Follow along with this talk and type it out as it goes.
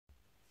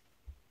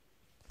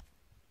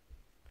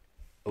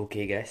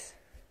Okay, guys.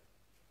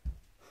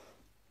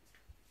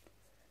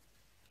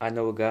 I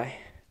know a guy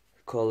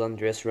called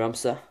Andres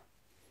Ramstad.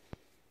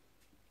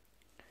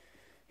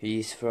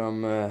 He's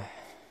from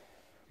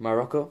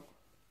Morocco.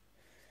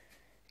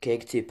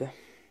 Cake type.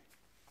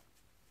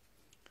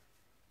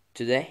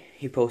 Today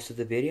he posted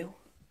a video.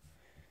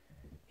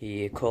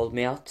 He called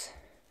me out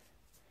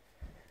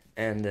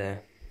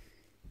and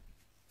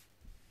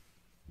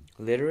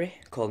literally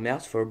called me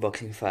out for a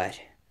boxing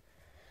fight.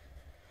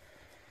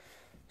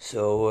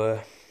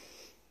 So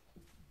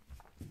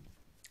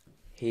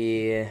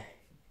he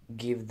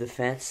gave the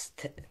fans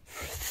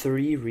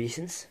 3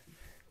 reasons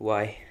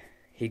why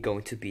he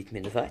going to beat me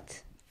in the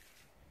fight.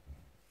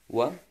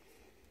 1,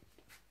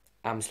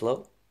 I'm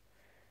slow,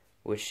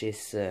 which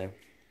is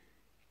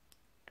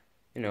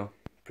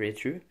pretty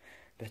true,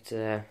 but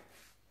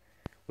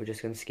we're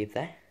just gonna skip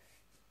that.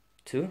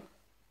 2,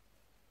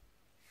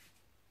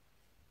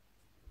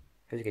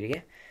 husker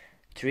ikke.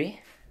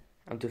 3,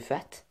 I'm too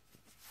fat.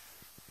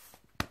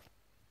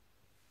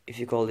 If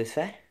you call this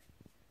fat,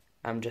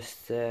 I'm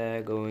just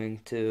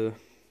going to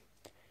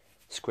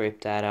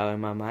scrape that out of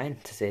my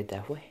mind, to say it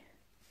that way.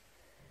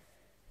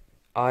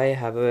 I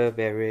have a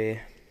very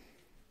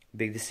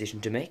big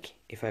decision to make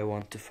if I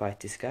want to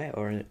fight this guy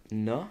or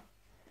no.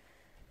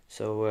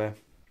 So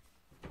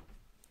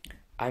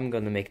I'm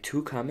gonna make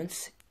 2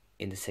 comments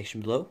in the section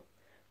below.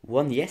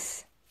 1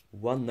 yes,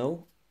 1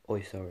 no,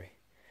 oh sorry.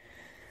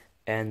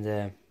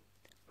 And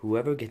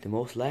whoever get the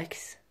most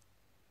likes,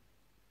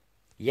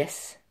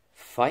 yes,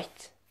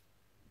 fight.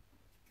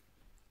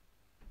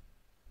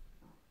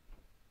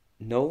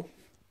 No,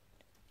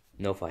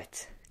 no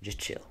fight, just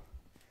chill.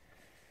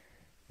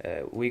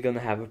 We're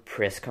gonna have a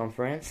press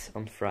conference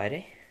on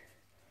Friday,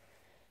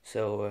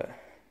 so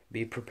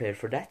be prepared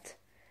for that.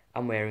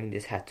 I'm wearing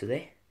this hat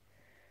today,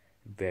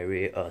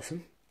 very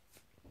awesome.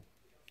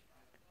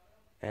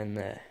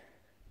 And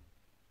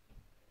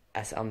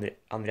as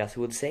Andreas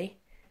would say,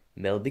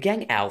 Melby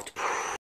gang out.